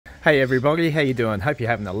Hey everybody, how you doing? Hope you're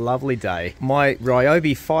having a lovely day. My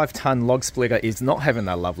Ryobi 5-ton log splitter is not having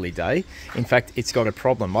a lovely day. In fact, it's got a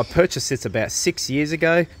problem. I purchased this about 6 years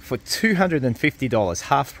ago for $250,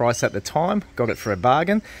 half price at the time. Got it for a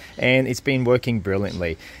bargain, and it's been working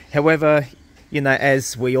brilliantly. However, you know,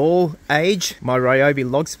 as we all age, my Ryobi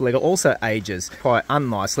log splitter also ages quite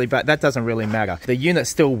unnicely, but that doesn't really matter. The unit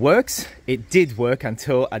still works. It did work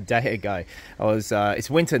until a day ago. It's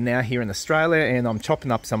winter now here in Australia, and I'm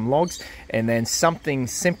chopping up some logs, and then something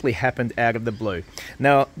simply happened out of the blue.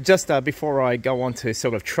 Now, just before I go on to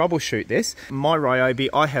sort of troubleshoot this, my Ryobi,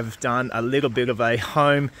 I have done a little bit of a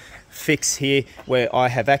home fix here where I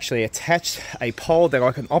have actually attached a pole that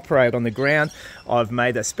I can operate on the ground. I've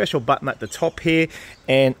made a special button at the top here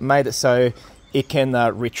and made it so it can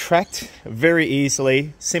retract very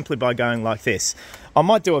easily simply by going like this. I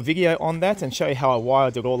might do a video on that and show you how I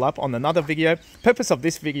wired it all up on another video. Purpose of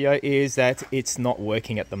this video is that it's not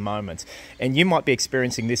working at the moment, and you might be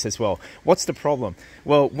experiencing this as well. What's the problem?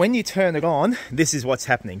 Well, when you turn it on, this is what's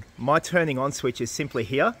happening. My turning on switch is simply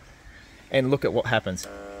here, and look at what happens.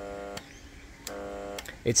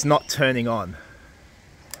 It's not turning on.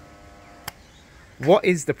 What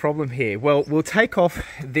is the problem here? Well, we'll take off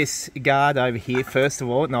this guard over here first of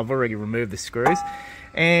all, and I've already removed the screws,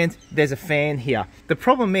 and there's a fan here. The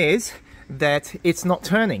problem is that it's not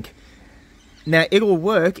turning. Now, it'll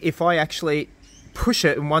work if I actually push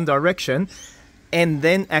it in one direction and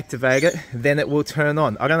then activate it, then it will turn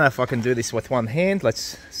on. I don't know if I can do this with one hand.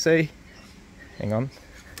 Let's see. Hang on.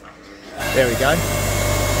 There we go.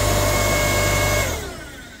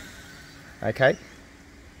 Okay,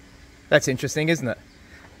 that's interesting, isn't it?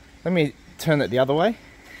 Let me turn it the other way.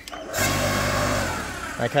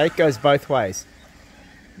 Okay, it goes both ways.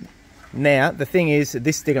 Now, the thing is,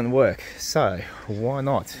 this didn't work, so why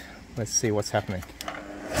not? Let's see what's happening.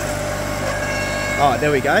 Oh,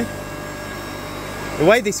 there we go. The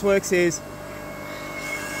way this works is,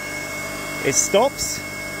 it stops,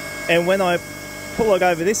 and when I pull it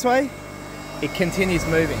over this way, it continues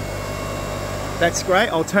moving. That's great.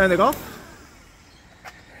 I'll turn it off,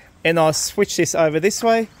 and I'll switch this over this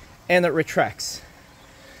way, and it retracts.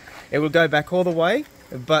 It will go back all the way,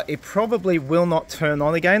 but it probably will not turn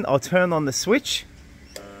on again. I'll turn on the switch.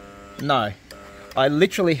 No, I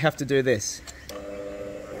literally have to do this.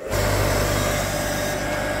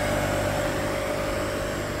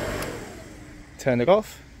 Turn it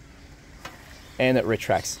off, and it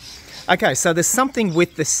retracts. Okay, so there's something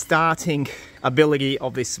with the starting ability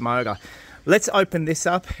of this motor. Let's open this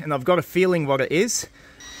up, and I've got a feeling what it is.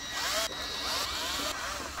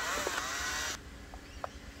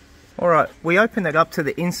 Alright, we open it up to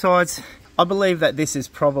the insides. I believe that this is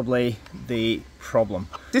probably the problem.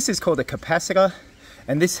 This is called a capacitor,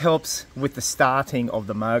 and this helps with the starting of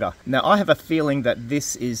the motor. Now, I have a feeling that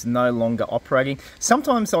this is no longer operating.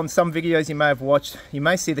 Sometimes on some videos you may have watched, you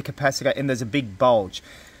may see the capacitor and there's a big bulge.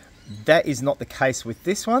 That is not the case with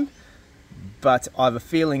this one, but I have a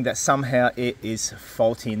feeling that somehow it is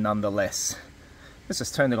faulty nonetheless. Let's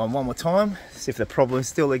just turn it on one more time, see if the problem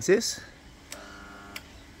still exists.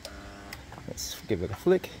 Let's give it a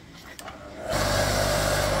flick.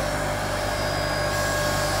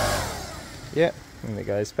 Yep, and it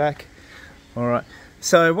goes back. All right,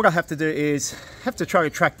 so what I have to do is try to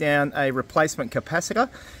track down a replacement capacitor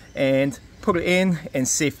and put it in and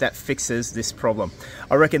see if that fixes this problem.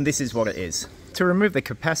 I reckon this is what it is. To remove the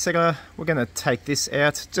capacitor, we're going to take this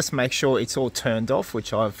out, just make sure it's all turned off,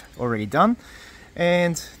 which I've already done,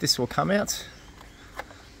 and this will come out.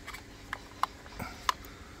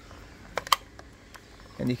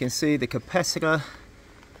 And you can see the capacitor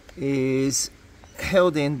is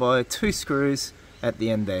held in by 2 screws at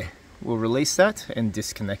the end there. We'll release that and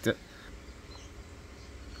disconnect it.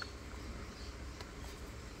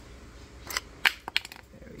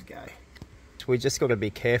 There we go. We just got to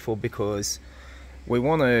be careful because we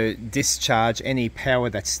want to discharge any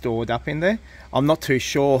power that's stored up in there. I'm not too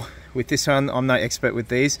sure with this one, I'm no expert with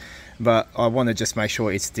these, but I want to just make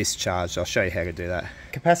sure it's discharged. I'll show you how to do that.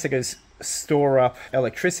 Capacitors store up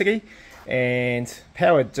electricity, and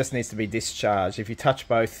power just needs to be discharged. If you touch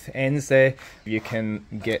both ends there, you can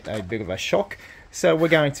get a bit of a shock. So we're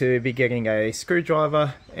going to be getting a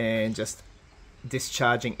screwdriver and just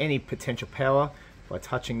discharging any potential power by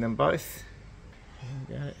touching them both. There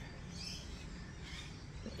we go.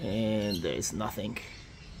 And there's nothing.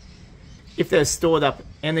 If there's stored up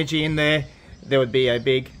energy in there, there would be a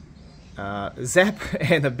big zap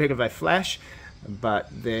and a bit of a flash, but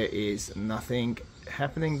there is nothing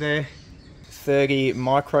happening there. 30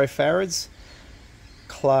 microfarads,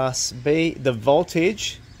 class B. The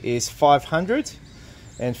voltage is 500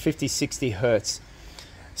 and 50-60 hertz.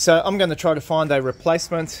 So I'm going to try to find a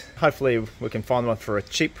replacement. Hopefully we can find one for a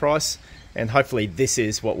cheap price, and hopefully this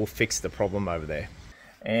is what will fix the problem over there.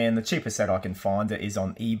 And the cheapest that I can find is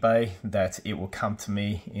on eBay, that it will come to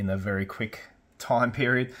me in a very quick time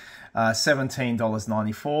period.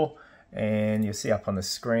 $17.94, and you'll see up on the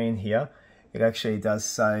screen here, it actually does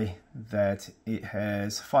say that it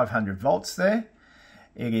has 500 volts there.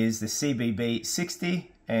 It is the CBB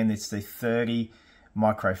 60, and it's the 30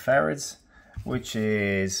 microfarads, which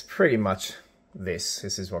is pretty much this.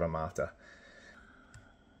 This is what I'm after.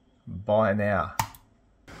 Buy now.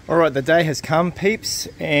 Alright, the day has come, peeps,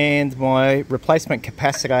 and my replacement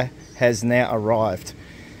capacitor has now arrived.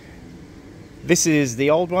 This is the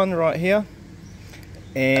old one right here,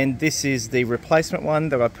 and this is the replacement one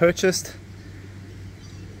that I purchased.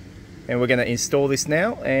 And we're going to install this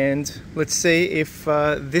now, and let's see if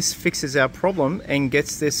this fixes our problem and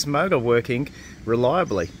gets this motor working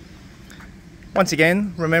reliably. Once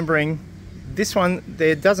again, remembering this one,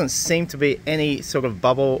 there doesn't seem to be any sort of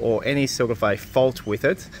bubble or any sort of a fault with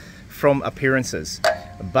it from appearances,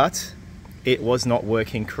 but it was not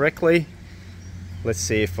working correctly. Let's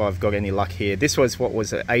see if I've got any luck here. This was, what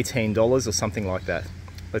was it, $18 or something like that.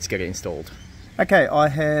 Let's get it installed. Okay, I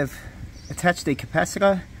have attached the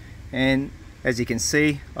capacitor, and as you can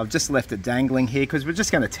see, I've just left it dangling here because we're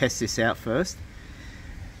just going to test this out first.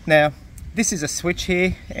 Now, this is a switch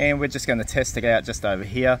here, and we're just going to test it out just over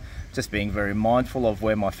here, just being very mindful of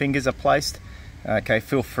where my fingers are placed. Okay,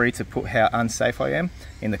 feel free to put how unsafe I am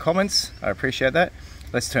in the comments. I appreciate that.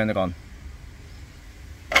 Let's turn it on.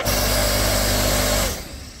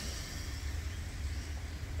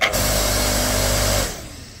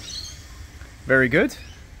 Very good.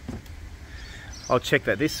 I'll check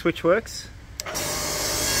that this switch works.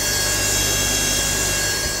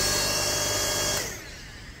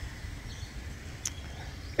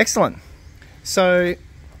 Excellent. So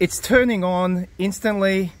it's turning on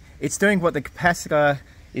instantly. It's doing what the capacitor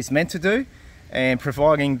is meant to do, and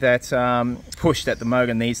providing that push that the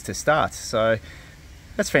motor needs to start. So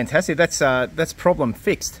that's fantastic. That's problem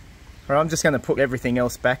fixed. All right, I'm just going to put everything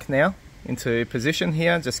else back now into position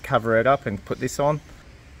here. Just cover it up and put this on.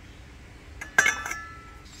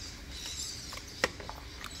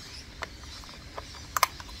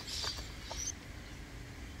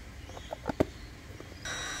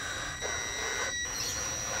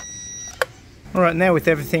 Alright, now with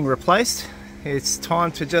everything replaced, it's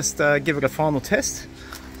time to just give it a final test.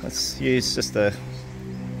 Let's use just a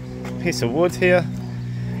piece of wood here.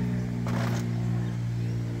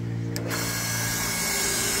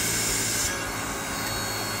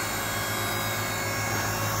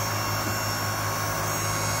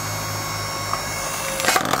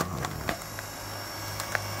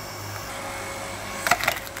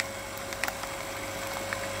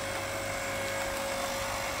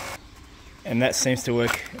 And that seems to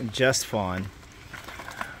work just fine.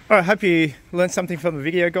 Alright, hope you learned something from the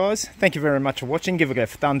video, guys. Thank you very much for watching. Give it a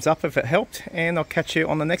thumbs up if it helped, and I'll catch you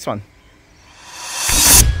on the next one.